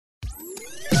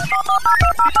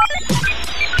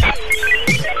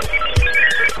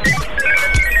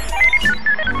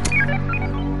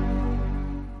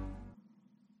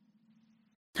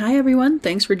Hi everyone,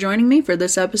 thanks for joining me for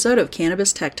this episode of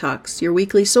Cannabis Tech Talks, your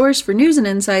weekly source for news and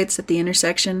insights at the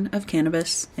intersection of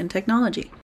cannabis and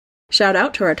technology. Shout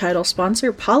out to our title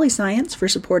sponsor, Polyscience, for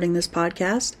supporting this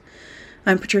podcast.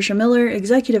 I'm Patricia Miller,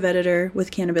 Executive Editor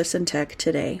with Cannabis and Tech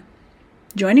Today.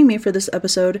 Joining me for this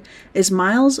episode is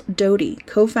Miles Doty,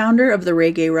 co-founder of the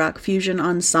reggae rock fusion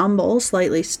ensemble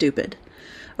Slightly Stoopid.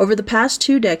 Over the past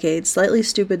 2 decades, Slightly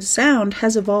Stoopid's sound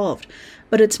has evolved,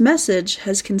 but its message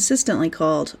has consistently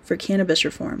called for cannabis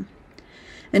reform.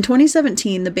 In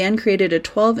 2017, the band created a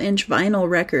 12-inch vinyl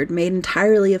record made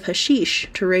entirely of hashish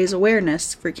to raise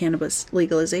awareness for cannabis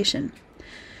legalization.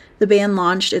 The band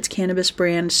launched its cannabis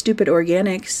brand Stoopid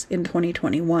Organics in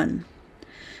 2021.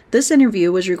 This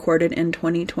interview was recorded in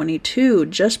 2022,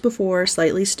 just before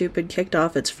Slightly Stoopid kicked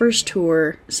off its first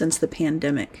tour since the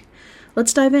pandemic.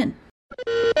 Let's dive in.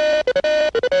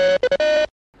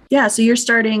 Yeah, so you're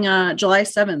starting July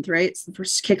 7th, right? It's the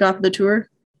first kickoff of the tour?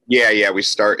 Yeah. We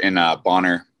start in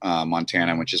Bonner,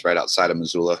 Montana, which is right outside of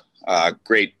Missoula.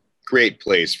 Great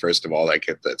place, first of all.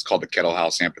 It's called the Kettle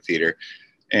House Amphitheater.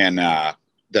 And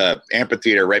the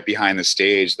amphitheater right behind the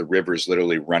stage, the river's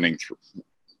literally running through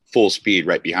full speed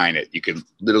right behind it. You can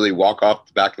literally walk off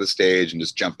the back of the stage and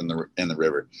just jump in the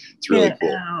river. It's really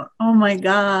cool. Oh my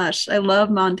gosh. I love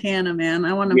Montana, man.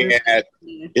 I want to move.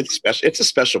 It's special. It's a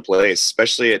special place,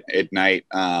 especially at night.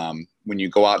 When you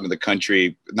go out into the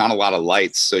country, not a lot of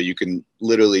lights. So you can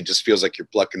literally just feels like you're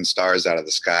plucking stars out of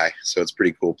the sky. So it's a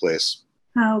pretty cool place.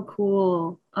 How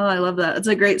cool. Oh, I love that. It's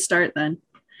a great start then.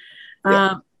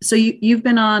 Yeah. So you've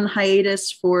been on hiatus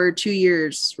for 2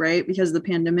 years, right? Because of the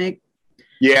pandemic.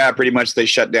 Yeah, pretty much. They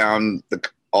shut down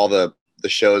all the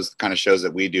shows, the kind of shows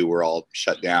that we do were all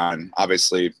shut down.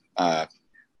 Obviously,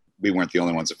 we weren't the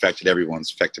only ones affected.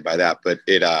 Everyone's affected by that. But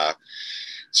it's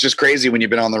just crazy when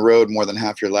you've been on the road more than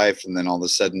half your life, and then all of a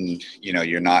sudden,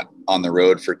 you're not on the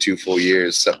road for 2 full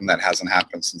years, something that hasn't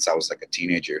happened since I was like a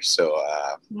teenager. So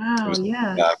it was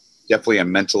definitely a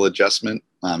mental adjustment,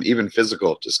 even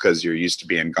physical, just because you're used to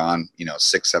being gone,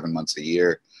 6-7 months a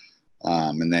year.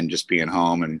 And then just being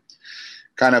home and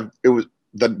it was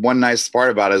the one nice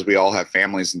part about it is we all have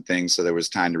families and things. So there was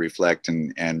time to reflect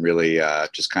and really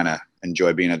just kind of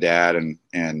enjoy being a dad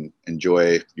and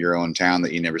enjoy your own town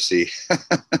that you never see.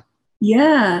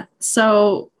 Yeah.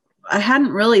 So I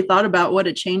hadn't really thought about what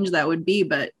a change that would be,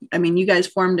 but I mean, you guys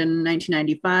formed in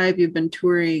 1995. You've been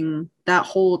touring that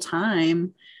whole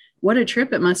time. What a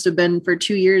trip it must have been for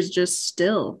 2 years, just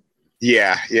still.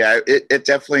 Yeah. It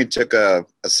definitely took a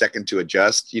second to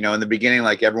adjust. In the beginning,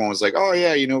 like everyone was like, oh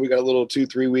yeah, we got a little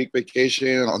 2-3 week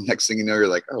vacation. And next thing you know, you're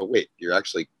like, oh wait, you're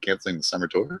actually canceling the summer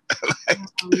tour.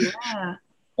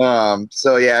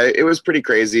 So yeah, it was pretty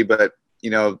crazy, but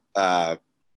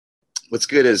what's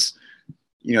good is,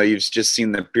 you've just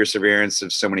seen the perseverance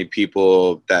of so many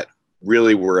people that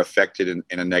really were affected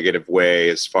in a negative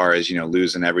way as far as,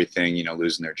 losing everything,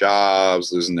 losing their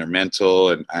jobs, losing their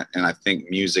mental. And I think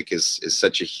music is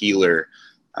such a healer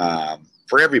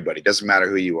for everybody. It doesn't matter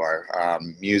who you are.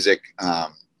 Music,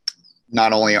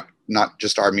 not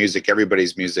just our music,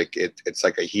 everybody's music. It's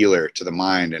like a healer to the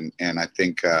mind. And I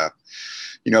think,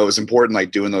 it was important, like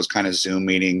doing those kind of Zoom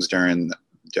meetings during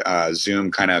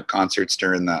Zoom kind of concerts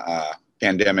during the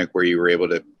pandemic where you were able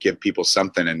to give people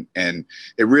something. And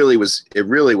it really was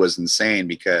insane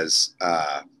because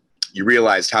you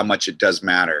realized how much it does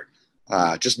matter.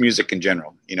 Just music in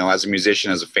general, as a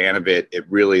musician, as a fan of it, it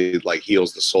really like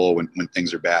heals the soul when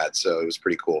things are bad. So it was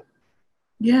pretty cool.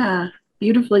 Yeah.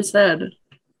 Beautifully said.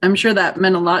 I'm sure that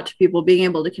meant a lot to people being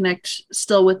able to connect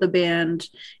still with the band,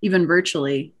 even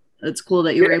virtually. It's cool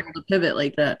that you were able to pivot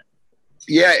like that.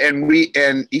 Yeah,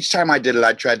 and each time I did it,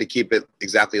 I tried to keep it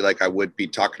exactly like I would be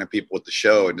talking to people at the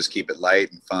show and just keep it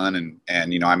light and fun.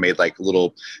 And I made like a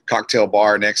little cocktail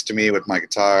bar next to me with my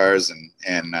guitars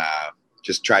and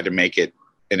just tried to make it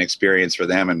an experience for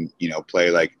them and,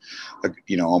 play like,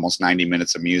 almost 90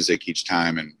 minutes of music each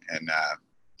time and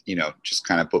just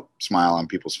kind of put a smile on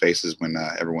people's faces when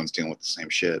everyone's dealing with the same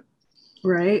shit.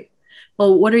 Right.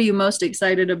 Well, what are you most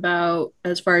excited about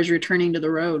as far as returning to the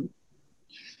road?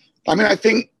 I mean, I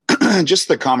think just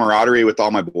the camaraderie with all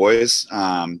my boys.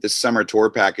 This summer tour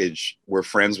package, we're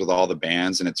friends with all the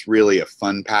bands, and it's really a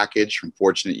fun package from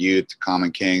Fortunate Youth to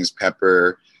Common Kings,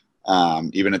 Pepper.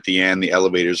 Even at the end, the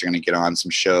Elevators are going to get on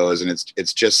some shows, and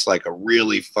it's just like a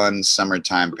really fun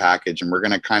summertime package. And we're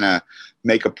going to kind of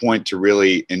make a point to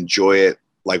really enjoy it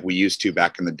like we used to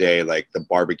back in the day, like the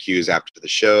barbecues after the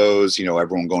shows, you know,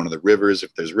 everyone going to the rivers,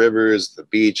 if there's rivers, the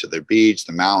beach,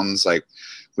 the mountains. Like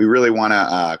we really want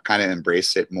to kind of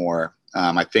embrace it more.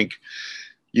 I think,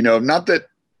 you know, not that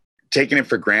taking it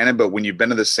for granted, but when you've been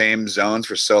to the same zones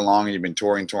for so long and you've been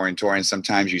touring,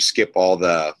 sometimes you skip all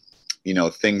the, you know,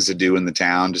 things to do in the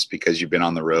town just because you've been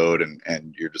on the road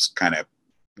and you're just kind of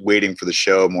waiting for the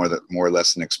show more or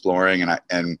less than exploring.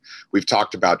 And we've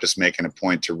talked about just making a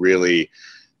point to really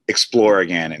explore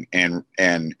again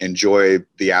and enjoy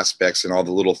the aspects and all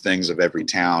the little things of every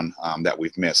town that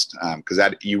we've missed. Because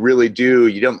that you really do,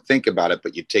 you don't think about it,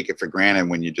 but you take it for granted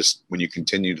when you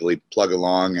continually plug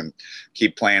along and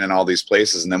keep playing in all these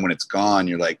places. And then when it's gone,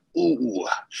 you're like, ooh,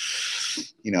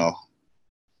 you know,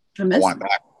 I want it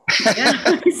back.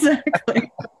 Yeah,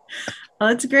 exactly. Well,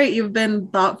 that's great. You've been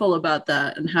thoughtful about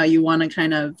that and how you want to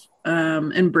kind of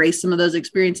embrace some of those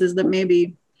experiences that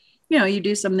maybe, you know, you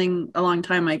do something a long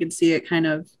time. I could see it kind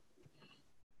of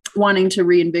wanting to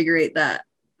reinvigorate that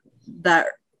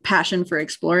passion for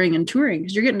exploring and touring,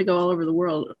 because you're getting to go all over the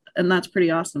world, and that's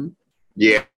pretty awesome.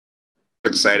 Yeah,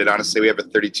 excited. Honestly, we have a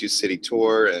 32 city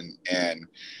tour, and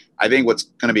I think what's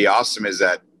going to be awesome is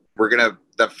that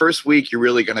that first week you're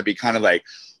really going to be kind of like,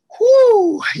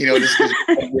 whoo, you know, this is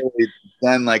really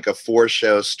done like a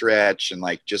 4-show stretch, and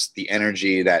like just the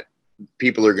energy that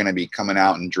people are going to be coming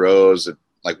out in droves.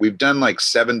 Like we've done like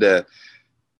 7 to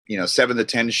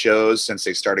 10 shows since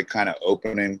they started kind of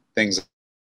opening things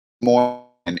more,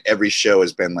 and every show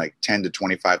has been like 10 to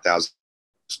 25,000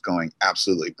 going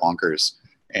absolutely bonkers.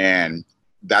 And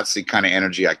that's the kind of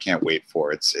energy I can't wait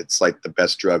for. It's like the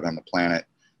best drug on the planet.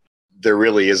 There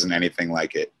really isn't anything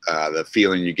like it. The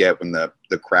feeling you get when the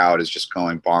crowd is just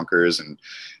going bonkers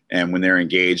and when they're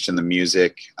engaged in the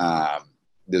music,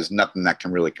 there's nothing that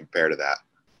can really compare to that.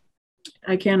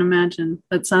 I can't imagine.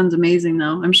 That sounds amazing,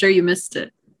 though. I'm sure you missed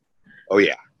it. Oh,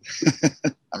 yeah.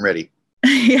 I'm ready.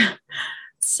 Yeah.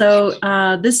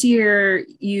 So this year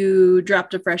you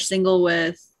dropped a fresh single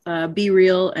with Be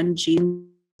Real and Gene.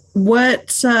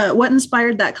 What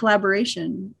inspired that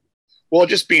collaboration? Well,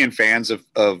 just being fans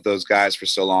of those guys for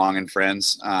so long and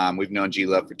friends. We've known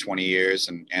G-Love for 20 years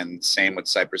and same with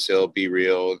Cypress Hill, Be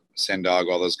Real, Send Dog,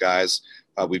 all those guys.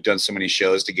 We've done so many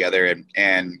shows together,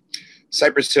 and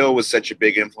Cypress Hill was such a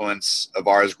big influence of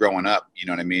ours growing up. You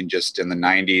know what I mean? Just in the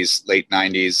 90s, late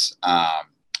 90s,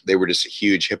 they were just a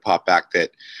huge hip hop act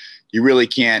that you really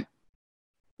can't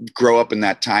grow up in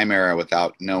that time era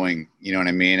without knowing, you know what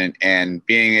I mean? And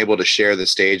being able to share the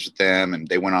stage with them. And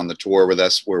they went on the tour with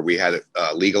us where we had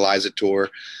a Legalize It tour.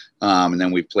 And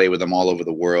then we played with them all over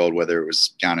the world, whether it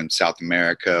was down in South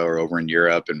America or over in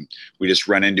Europe. And we just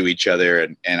run into each other.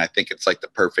 And I think it's like the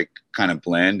perfect kind of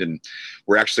blend. And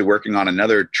we're actually working on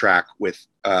another track with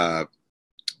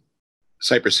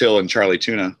Cypress Hill and Charlie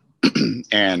Tuna.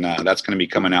 And that's going to be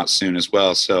coming out soon as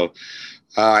well. So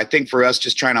I think for us,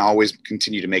 just trying to always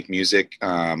continue to make music.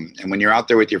 And when you're out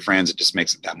there with your friends, it just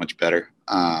makes it that much better.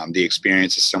 The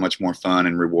experience is so much more fun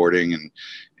and rewarding,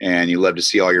 and you love to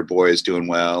see all your boys doing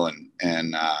well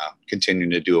and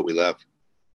continuing to do what we love.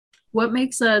 What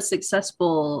makes a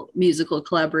successful musical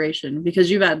collaboration?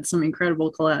 Because you've had some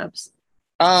incredible collabs.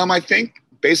 I think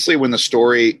basically when the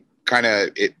story kind of,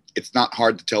 it's not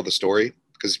hard to tell the story,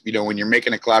 because, you know, when you're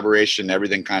making a collaboration,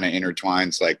 everything kind of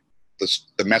intertwines. Like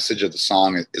the message of the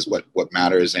song is what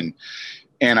matters. And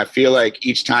I feel like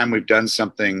each time we've done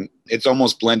something, it's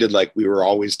almost blended like we were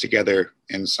always together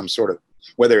in some sort of,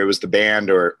 whether it was the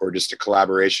band or just a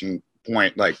collaboration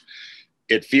point. Like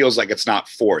it feels like it's not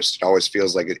forced. It always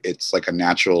feels like it's like a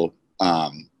natural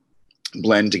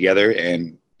blend together.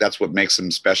 And that's what makes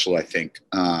them special, I think.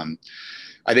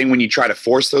 I think when you try to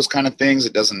force those kind of things,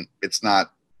 it doesn't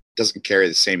carry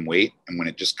the same weight. And when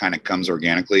it just kind of comes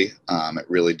organically, it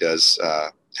really does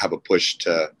have a push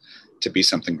to be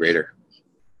something greater.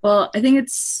 Well, I think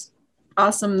it's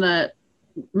awesome that,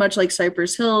 much like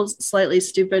Cypress Hill, Slightly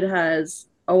Stoopid has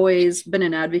always been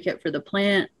an advocate for the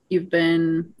plant. You've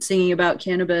been singing about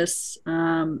cannabis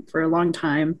for a long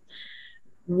time.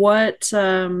 What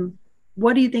do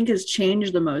you think has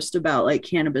changed the most about like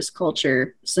cannabis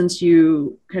culture since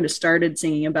you kind of started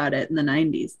singing about it in the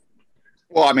 90s?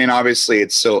 Well, I mean, obviously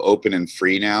it's so open and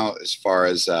free now as far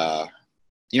as,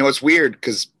 it's weird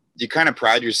because you kind of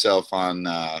pride yourself on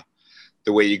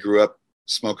the way you grew up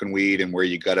smoking weed and where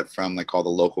you got it from, like all the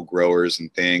local growers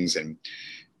and things. And,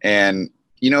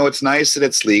 it's nice that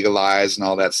it's legalized and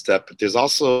all that stuff, but there's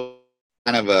also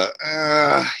kind of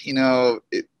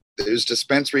there's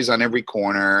dispensaries on every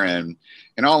corner. And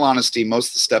in all honesty, most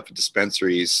of the stuff at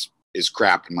dispensaries is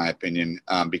crap, in my opinion,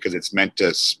 because it's meant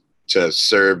to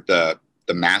serve the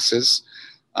masses.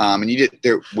 And you did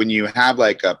there when you have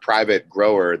like a private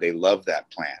grower, they love that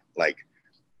plant. Like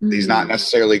he's not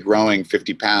necessarily growing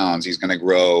 50 pounds. He's going to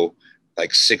grow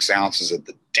like 6 ounces of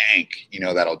the dank,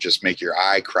 that'll just make your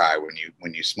eye cry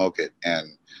when you smoke it,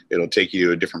 and it'll take you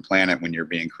to a different planet when you're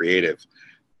being creative.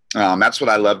 That's what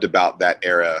I loved about that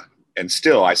era. And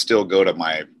I still go to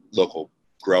my local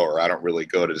grower. I don't really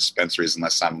go to dispensaries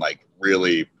unless I'm like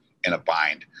really in a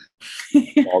bind.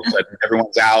 All of a sudden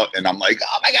everyone's out and I'm like,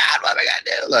 oh my God, what am I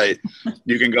gonna do? Like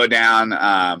you can go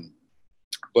down.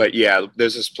 But yeah,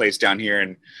 there's this place down here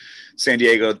in San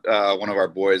Diego. One of our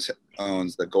boys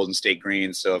owns the Golden State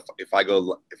Greens. So if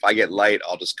I get light,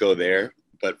 I'll just go there.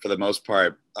 But for the most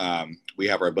part, we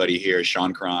have our buddy here,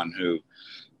 Sean Cron, who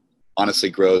honestly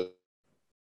grows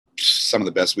some of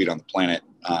the best weed on the planet.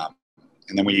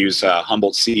 And then we use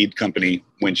Humboldt Seed Company,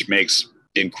 which makes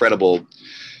incredible.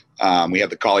 We have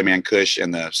the Collie Kush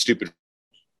and the Stoopid.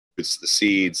 It's the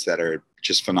seeds that are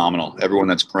just phenomenal. Everyone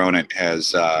that's grown it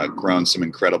has grown some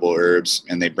incredible herbs,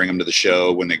 and they bring them to the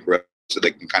show when they grow, so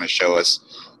they can kind of show us,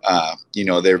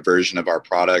 their version of our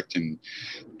product.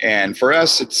 And for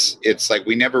us, it's like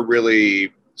we never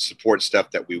really support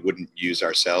stuff that we wouldn't use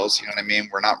ourselves. You know what I mean?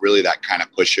 We're not really that kind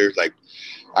of pusher. Like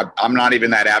I'm not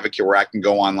even that advocate where I can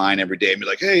go online every day and be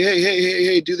like,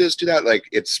 hey, do this, do that. Like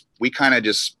we kind of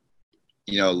just,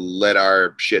 let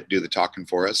our shit do the talking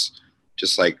for us.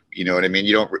 Just like, you know what I mean?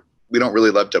 We don't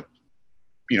really love to,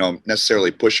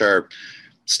 necessarily push our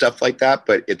stuff like that.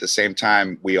 But at the same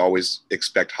time, we always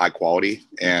expect high quality,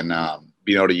 and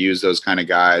being able to use those kind of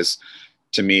guys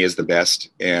to me is the best.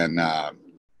 And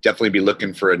definitely be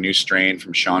looking for a new strain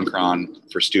from Sean Cron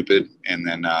for Stoopid, and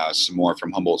then some more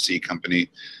from Humboldt Seed Company,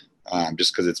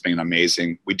 just because it's been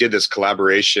amazing. We did this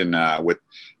collaboration with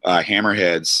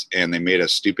Hammerheads, and they made a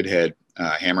Stoopid head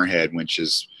Hammerhead, which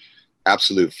is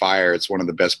absolute fire. It's one of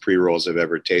the best pre-rolls I've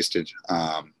ever tasted.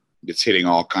 It's hitting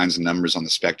all kinds of numbers on the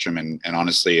spectrum, and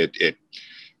honestly, it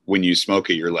when you smoke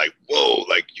it, you're like, whoa,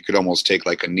 like you could almost take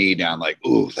like a knee down, like,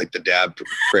 ooh, like the dab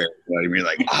prayer. You know what I mean?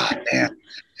 Like,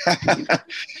 man.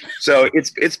 So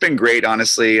it's been great,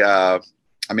 honestly. I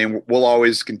mean, we'll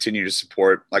always continue to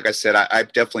support. Like I said, I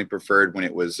definitely preferred when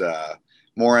it was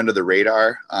more under the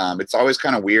radar. It's always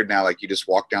kind of weird now. Like you just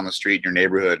walk down the street in your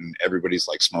neighborhood and everybody's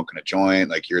like smoking a joint,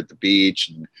 like you're at the beach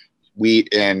and wheat.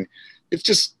 And it's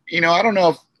just, I don't know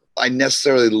if I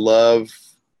necessarily love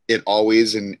it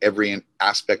always in every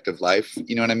aspect of life.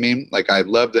 You know what I mean? Like I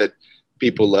love that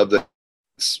people love that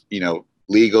it's,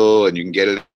 legal and you can get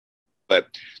it, but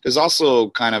there's also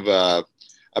kind of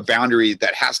a boundary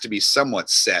that has to be somewhat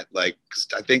set. Like, 'cause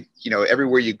I think,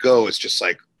 everywhere you go, it's just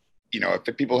like,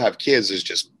 if people have kids, there's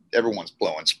just, everyone's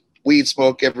blowing weed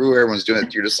smoke everywhere. Everyone's doing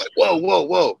it. You're just like,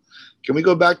 whoa. Can we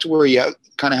go back to where you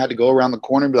kind of had to go around the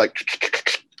corner and be like,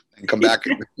 and come back?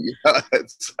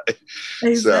 It's like,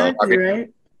 exactly, so, I mean,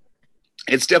 right?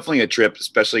 It's definitely a trip,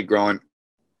 especially growing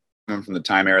from the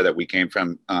time era that we came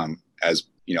from. As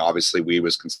obviously weed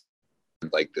was considered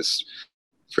like this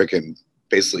freaking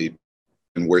basically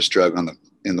worst drug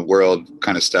in the world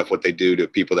kind of stuff. What they do to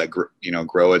people that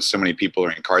grow it. So many people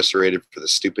are incarcerated for the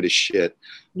stupidest shit.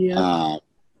 Yeah.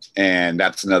 And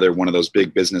that's another one of those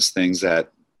big business things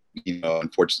that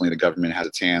unfortunately the government has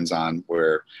its hands on,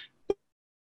 where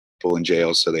people in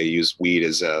jail, so they use weed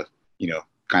as a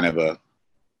kind of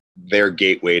their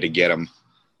gateway to get them.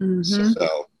 Mm-hmm.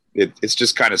 So it's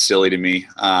just kind of silly to me.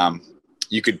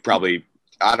 You could probably,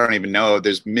 I don't even know,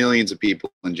 there's millions of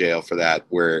people in jail for that,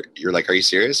 where you're like, are you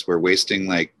serious? We're wasting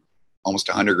like almost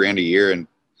 $100,000 a year in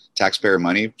taxpayer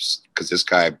money because this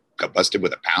guy got busted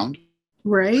with a pound.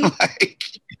 Right. Like,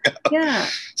 Yeah.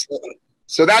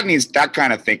 So that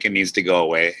kind of thinking needs to go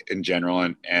away in general.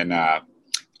 And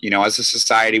as a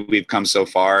society, we've come so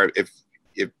far. If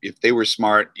they were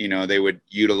smart, they would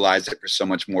utilize it for so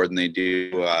much more than they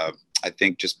do. I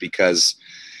think just because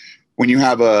when you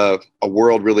have a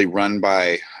world really run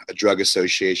by a drug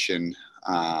association,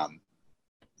 and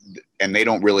they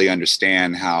don't really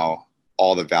understand how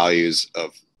all the values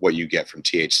of what you get from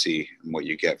THC and what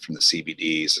you get from the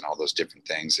CBDs and all those different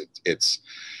things,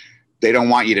 they don't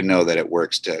want you to know that it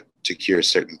works to cure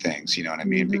certain things. You know what I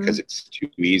mean? Mm-hmm. Because it's too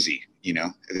easy.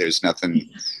 There's nothing.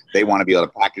 They want to be able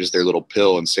to package their little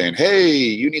pill and saying, hey,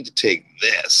 you need to take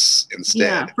this instead.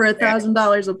 Yeah, for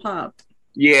 $1,000 a pop.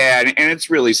 Yeah, and it's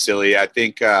really silly. I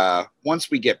think once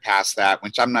we get past that,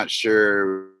 which I'm not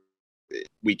sure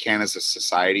we can as a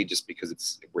society, just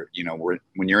because we're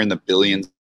when you're in the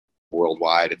billions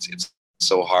worldwide, it's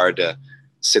so hard to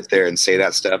sit there and say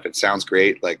that stuff. It sounds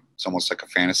great, like it's almost like a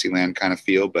fantasy land kind of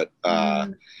feel, but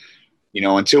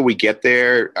until we get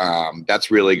there,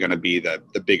 that's really going to be the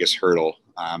biggest hurdle.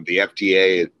 The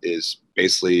FDA is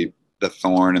basically the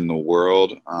thorn in the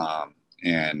world.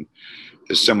 And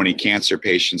there's so many cancer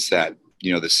patients that,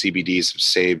 you know, the CBDs have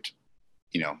saved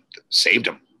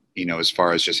them, you know, as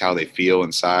far as just how they feel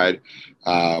inside.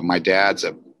 My dad's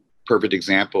a perfect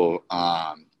example.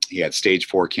 He had stage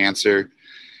 4 cancer,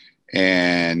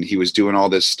 and he was doing all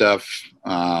this stuff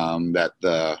that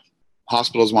the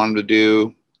hospitals wanted him to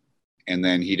do. And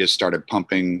then he just started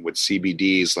pumping with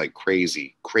CBDs like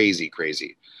crazy.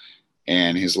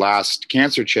 And his last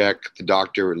cancer check, the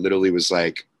doctor literally was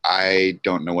like, I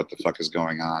don't know what the fuck is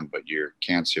going on, but your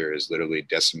cancer is literally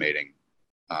decimating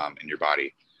in your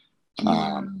body.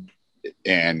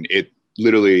 And it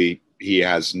literally, he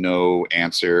has no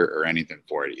answer or anything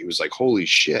for it. He was like, holy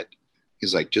shit.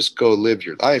 He's like, just go live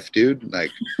your life, dude.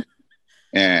 Like,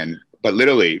 but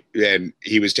literally, and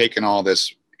he was taking all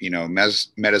this, you know,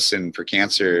 medicine for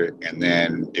cancer. And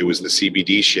then it was the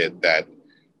CBD shit that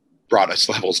brought us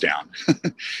levels down.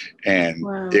 And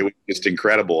wow. It was just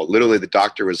incredible. Literally, the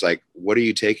doctor was like, what are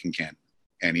you taking, Ken?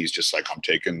 And he's just like, I'm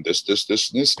taking this.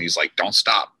 And he's like, don't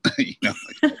stop. You know?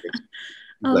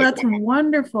 Oh, like, that's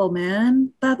wonderful,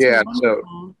 man. That's wonderful.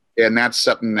 So, and that's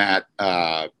something that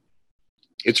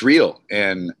it's real.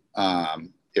 And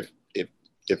if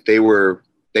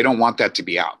they don't want that to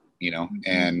be out, you know. Mm-hmm.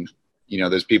 And you know,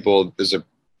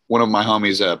 one of my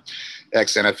homies, a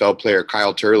ex NFL player,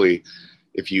 Kyle Turley.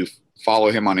 If you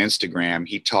follow him on Instagram,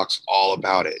 he talks all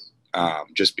about it.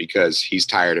 Just because he's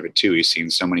tired of it too. He's seen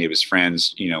so many of his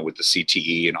friends, you know, with the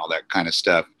CTE and all that kind of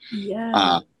stuff.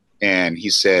 Yeah. And he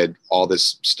said all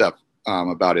this stuff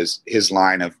about his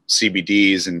line of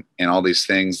CBDs and all these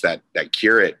things that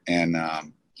cure it. And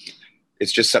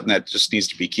it's just something that just needs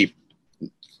to be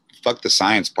fuck the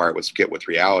science part. Let's get with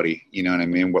reality. You know what I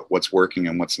mean? What's working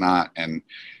and what's not. And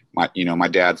my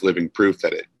dad's living proof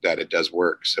that it does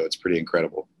work. So it's pretty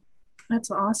incredible. That's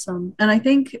awesome. And I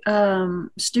think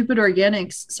Stoopid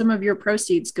Organics, some of your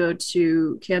proceeds go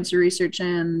to cancer research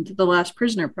and the Last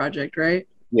Prisoner Project, right?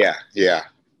 Yeah. Yeah,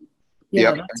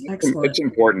 yep. That's excellent.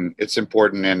 It's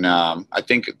important. And I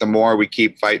think the more we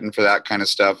keep fighting for that kind of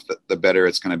stuff, the better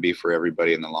it's going to be for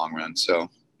everybody in the long run. So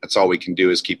that's all we can do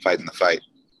is keep fighting the fight.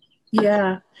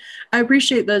 Yeah. I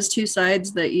appreciate those two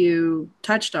sides that you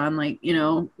touched on. Like, you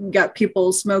know, got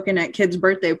people smoking at kids'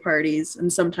 birthday parties,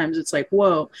 and sometimes it's like,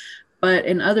 whoa. But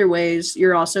in other ways,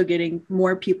 you're also getting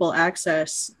more people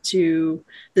access to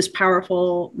this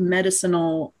powerful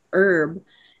medicinal herb.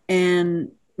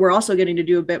 And we're also getting to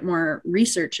do a bit more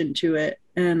research into it.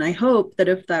 And I hope that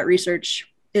if that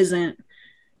research isn't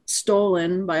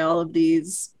stolen by all of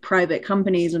these private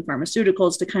companies and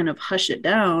pharmaceuticals to kind of hush it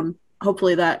down,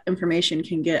 hopefully that information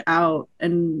can get out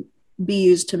and be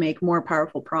used to make more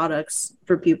powerful products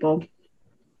for people.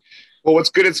 Well, what's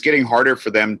good, it's getting harder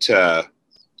for them to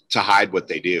hide what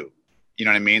they do. You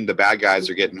know what I mean? The bad guys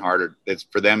are getting harder.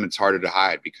 For them, it's harder to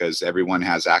hide because everyone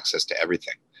has access to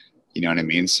everything. You know what I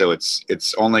mean? So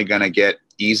it's only going to get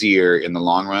easier in the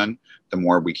long run the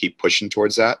more we keep pushing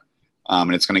towards that.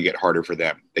 And it's going to get harder for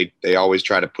them. They always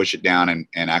try to push it down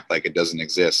and act like it doesn't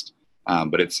exist.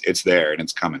 But it's there and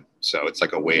it's coming. So it's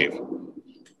like a wave.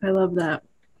 I love that.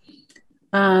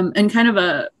 And kind of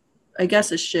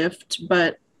a shift,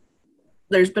 but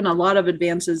there's been a lot of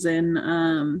advances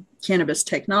in cannabis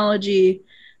technology,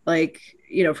 like,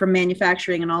 you know, from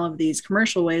manufacturing and all of these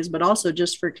commercial ways, but also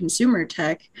just for consumer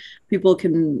tech. People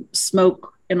can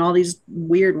smoke in all these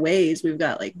weird ways. We've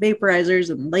got like vaporizers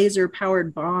and laser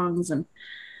powered bongs and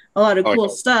a lot of cool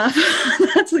stuff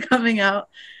that's coming out.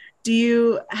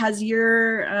 Has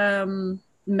your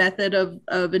method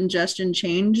of ingestion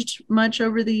changed much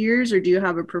over the years, or do you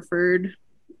have a preferred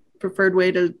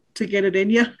way to get it in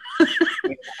you?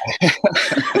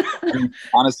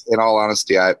 In all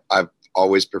honesty, I've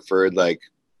always preferred like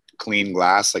clean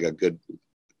glass. Like a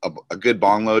good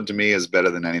bong load to me is better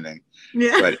than anything.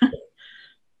 Yeah.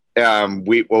 But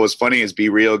what was funny is Be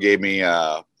Real gave me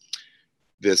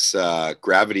this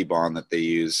gravity bong that they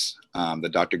use, the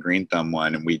Dr. Green Thumb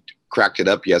one, and we cracked it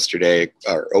up yesterday,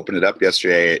 or opened it up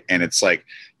yesterday, and it's like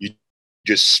you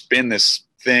just spin this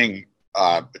thing.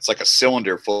 It's like a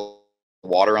cylinder full of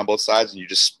water on both sides, and you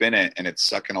just spin it, and it's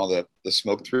sucking all the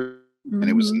smoke through. Mm-hmm.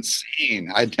 And it was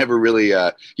insane. I'd never really.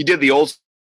 You did the old.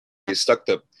 You stuck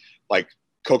the like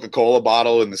Coca-Cola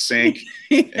bottle in the sink.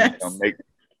 Yes. And,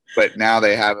 but now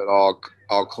they have it all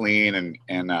clean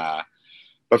and.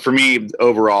 But for me,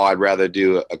 overall, I'd rather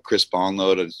do a crisp bong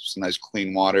load of some nice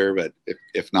clean water. But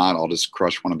if not, I'll just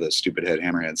crush one of the stupid head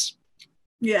hammerheads.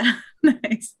 Yeah,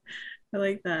 nice. I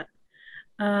like that.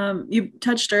 You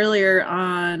touched earlier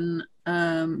on,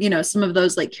 some of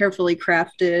those like carefully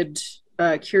crafted,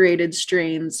 curated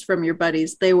strains from your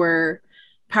buddies. They were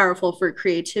powerful for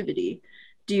creativity.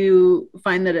 Do you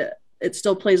find that it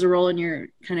still plays a role in your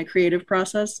kind of creative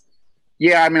process?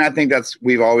 Yeah, I mean, I think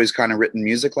we've always kind of written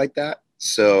music like that.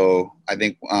 So I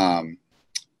think I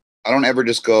don't ever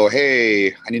just go,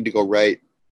 hey, I need to go write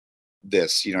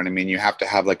this. You know what I mean? You have to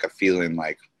have like a feeling,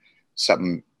 like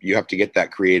something, you have to get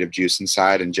that creative juice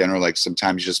inside in general. Like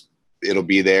sometimes just it'll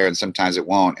be there and sometimes it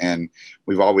won't. And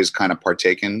we've always kind of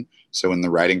partaken. So in the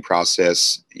writing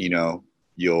process, you know,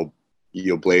 you'll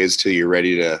blaze till you're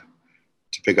ready to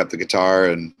pick up the guitar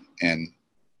and,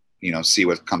 you know, see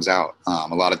what comes out.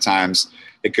 A lot of times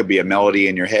it could be a melody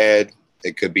in your head.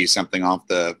 It could be something off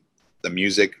the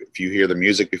music. If you hear the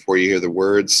music before you hear the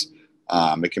words,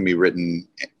 it can be written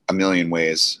a million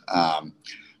ways.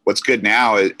 What's good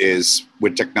now is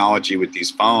with technology, with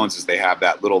these phones, is they have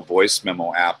that little voice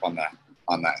memo app on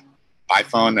the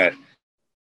iPhone that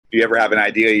if you ever have an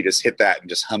idea, you just hit that and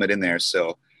just hum it in there.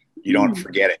 So you don't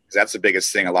forget it. 'Cause that's the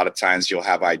biggest thing. A lot of times you'll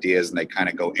have ideas and they kind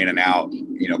of go in and out,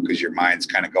 you know, because your mind's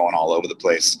kind of going all over the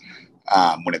place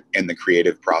in the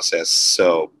creative process.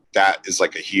 So that is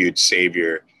like a huge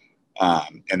savior.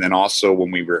 And then also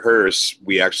when we rehearse,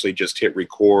 we actually just hit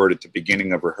record at the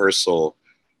beginning of rehearsal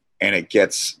and it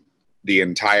gets the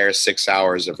entire 6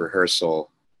 hours of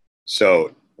rehearsal.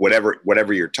 So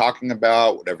whatever you're talking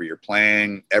about, whatever you're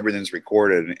playing, everything's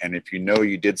recorded. And if you know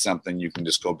you did something, you can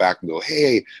just go back and go,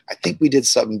 hey, I think we did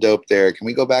something dope there. Can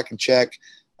we go back and check?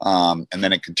 And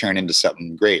then it can turn into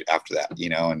something great after that, you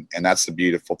know, and that's the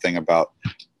beautiful thing about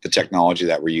the technology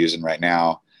that we're using right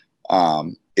now,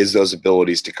 is those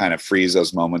abilities to kind of freeze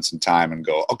those moments in time and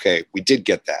go, okay, we did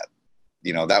get that.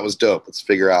 You know, that was dope. Let's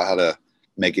figure out how to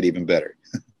make it even better.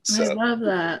 So. I love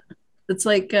that. It's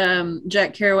like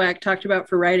Jack Kerouac talked about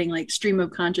for writing, like stream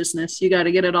of consciousness. You got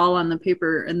to get it all on the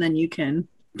paper and then you can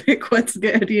pick what's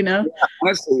good, you know? Yeah,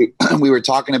 honestly, we were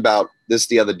talking about this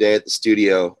the other day at the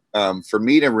studio. For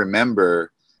me to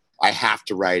remember, I have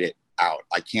to write it out.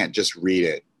 I can't just read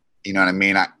it. You know what I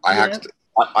mean?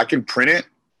 I can print it,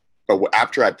 but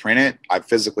after I print it, I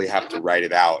physically have to write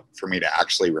it out for me to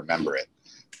actually remember it.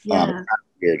 Yeah.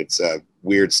 It's a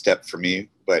weird step for me,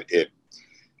 but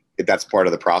that's part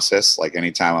of the process. Like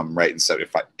anytime I'm writing stuff,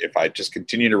 if I just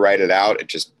continue to write it out, it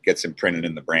just gets imprinted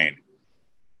in the brain.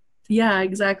 Yeah,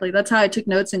 exactly. That's how I took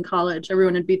notes in college.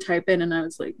 Everyone would be typing and I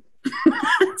was like,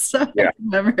 so yeah. I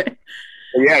remember it.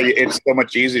 Yeah, it's so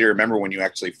much easier to remember when you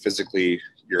actually physically,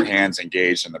 your hands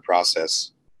engaged in the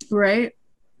process. Right.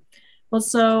 Well,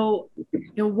 so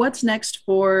what's next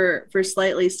for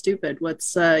Slightly Stoopid?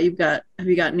 What's have you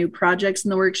got new projects in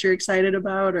the works you're excited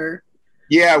about, or?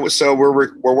 Yeah, so we're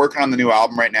working on the new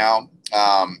album right now.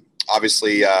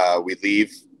 Obviously, we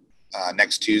leave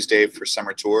next Tuesday for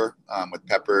summer tour with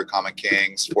Pepper, Common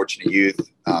Kings, Fortunate Youth,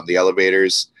 the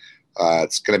Elevators.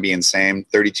 It's going to be insane.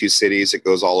 32 cities. It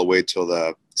goes all the way till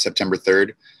the September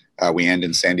 3rd. We end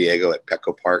in San Diego at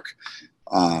Petco Park.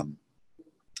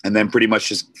 And then pretty much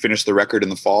just finish the record in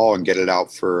the fall and get it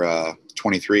out for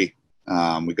 23.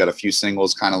 We've got a few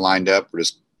singles kind of lined up. We're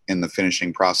just in the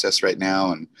finishing process right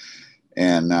now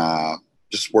and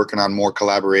just working on more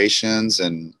collaborations.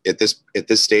 And at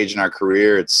this stage in our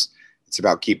career, it's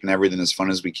about keeping everything as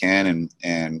fun as we can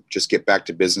and just get back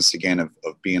to business again of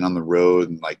being on the road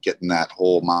and like getting that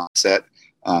whole mindset.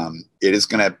 It is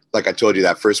going to, like I told you,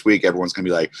 that first week, everyone's going to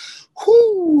be like,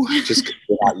 whoo, just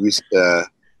not used to,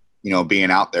 you know, being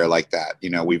out there like that.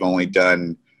 You know, we've only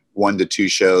done 1 to 2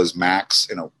 shows max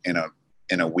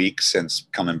in a week since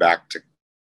coming back to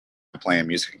playing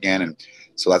music again. And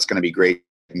so that's going to be great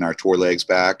in our tour legs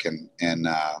back and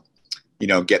you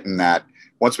know, getting that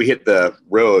once we hit the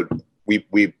road,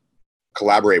 we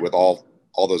collaborate with all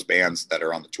those bands that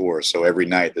are on the tour. So every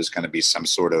night there's going to be some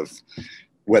sort of,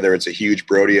 whether it's a huge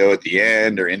brodeo at the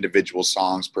end or individual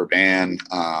songs per band,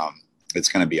 it's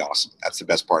going to be awesome. That's the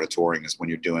best part of touring is when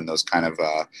you're doing those kind of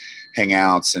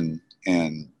hangouts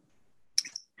and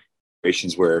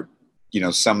situations where, you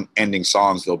know, some ending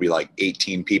songs, there'll be like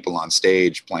 18 people on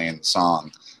stage playing the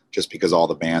song just because all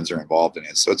the bands are involved in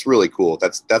it. So it's really cool.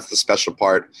 That's the special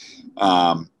part.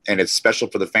 And it's special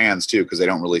for the fans too, because they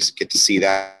don't really get to see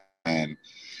that. And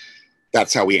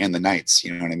that's how we end the nights,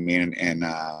 you know what I mean? And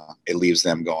it leaves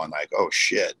them going like, oh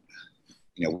shit,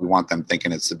 you know, we want them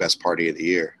thinking it's the best party of the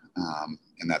year.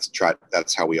 And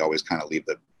that's how we always kind of leave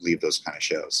those kind of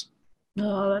shows.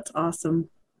 Oh, that's awesome.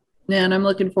 Yeah, and I'm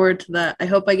looking forward to that. I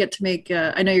hope I get to make,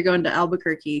 I know you're going to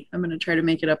Albuquerque. I'm going to try to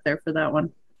make it up there for that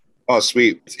one. Oh,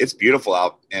 sweet. It's beautiful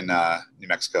out in New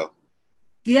Mexico.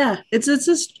 Yeah, it's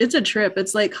a trip.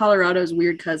 It's like Colorado's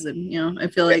weird cousin, you know. I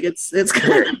feel like it's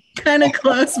kind of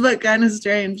close, but kind of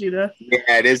strange, you know. Yeah,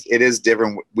 it is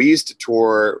different. We used to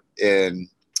tour in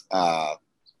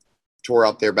tour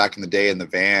out there back in the day in the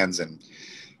vans, and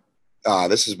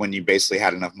this is when you basically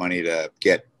had enough money to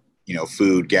get,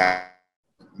 food, gas,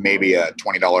 maybe a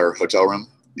 $20 hotel room.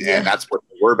 Yeah. And that's what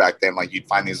we were back then. Like, you'd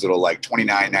find these little like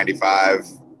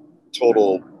 $29.95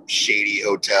 total shady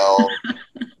hotel,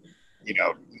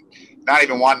 not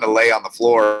even wanting to lay on the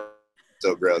floor.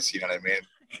 So gross. You know what I mean?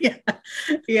 Yeah.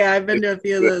 Yeah. I've been to a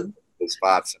few of those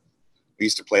spots. We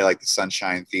used to play like the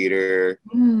Sunshine Theater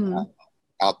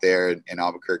out there in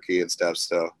Albuquerque and stuff.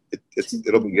 So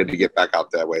it'll be good to get back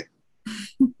out that way.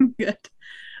 Good.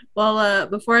 Well,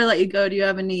 before I let you go, do you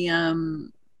have any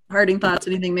parting thoughts,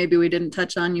 anything maybe we didn't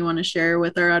touch on you want to share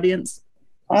with our audience?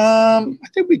 I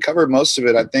think we covered most of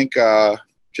it. I think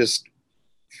just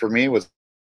for me was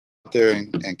out there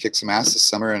and kick some ass this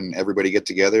summer and everybody get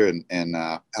together and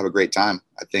have a great time.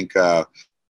 I think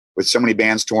with so many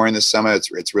bands touring this summer,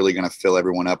 it's really going to fill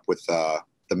everyone up with the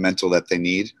mental that they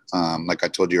need. Like I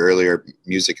told you earlier,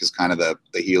 music is kind of the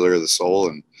healer of the soul.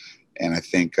 And I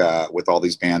think with all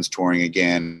these bands touring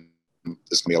again,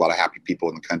 there's gonna be a lot of happy people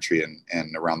in the country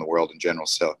and around the world in general.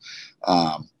 So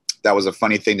that was a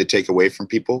funny thing to take away from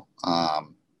people.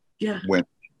 When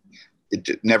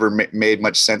it never made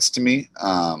much sense to me,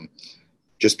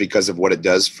 just because of what it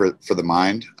does for the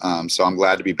mind. So I'm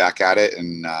glad to be back at it,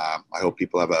 and I hope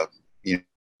people have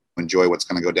enjoy what's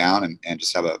going to go down and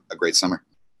just have a great summer.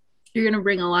 You're going to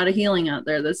bring a lot of healing out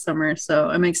there this summer, so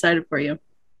I'm excited for you.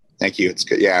 Thank you. It's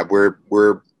good. Yeah,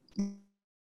 we're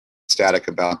ecstatic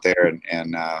about there,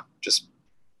 and just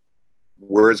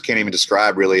words can't even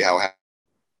describe really how happy,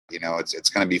 it's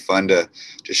going to be fun to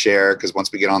share, because once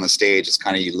we get on the stage, it's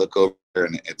kind of, you look over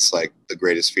and it's like the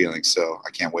greatest feeling. So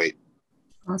I can't wait.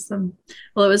 Awesome.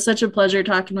 Well, it was such a pleasure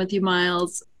talking with you,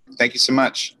 Miles. Thank you so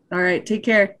much. All right. Take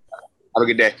care. Have a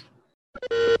good day.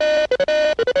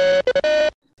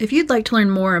 If you'd like to learn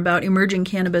more about emerging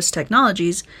cannabis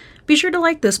technologies, be sure to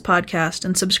like this podcast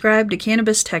and subscribe to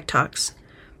Cannabis Tech Talks.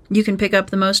 You can pick up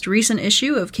the most recent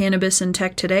issue of Cannabis and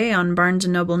Tech Today on Barnes &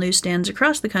 Noble newsstands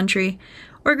across the country,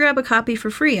 or grab a copy for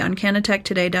free on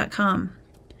cannatechtoday.com.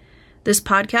 This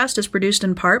podcast is produced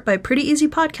in part by Pretty Easy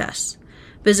Podcasts.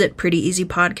 Visit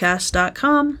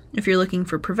prettyeasypodcasts.com if you're looking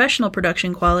for professional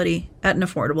production quality at an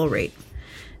affordable rate.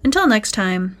 Until next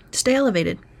time, stay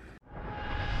elevated.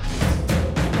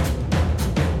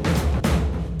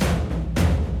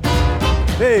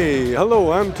 Hey,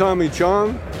 hello, I'm Tommy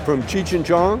Chong from Cheech and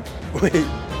Chong. Wait,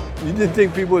 you didn't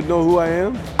think people would know who I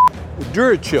am?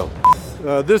 Durachill.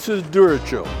 This is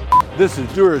Durachill. This is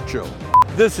Durachill.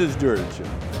 This is Durachill.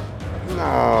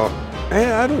 No,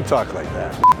 hey, I don't talk like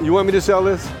that. You want me to sell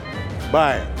this?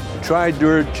 Buy it. Try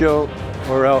Durachill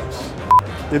or else.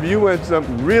 If you want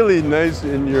something really nice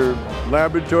in your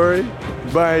laboratory,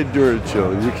 buy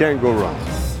Durachill. You can't go wrong.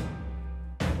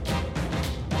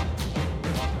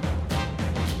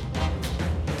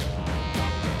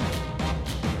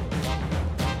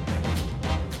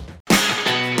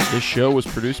 This show was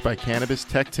produced by Cannabis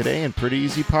Tech Today and Pretty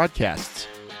Easy Podcasts.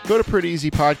 Go to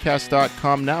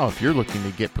prettyeasypodcast.com now if you're looking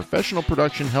to get professional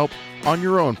production help on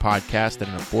your own podcast at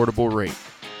an affordable rate.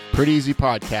 Pretty Easy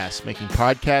Podcasts, making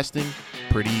podcasting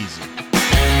pretty easy.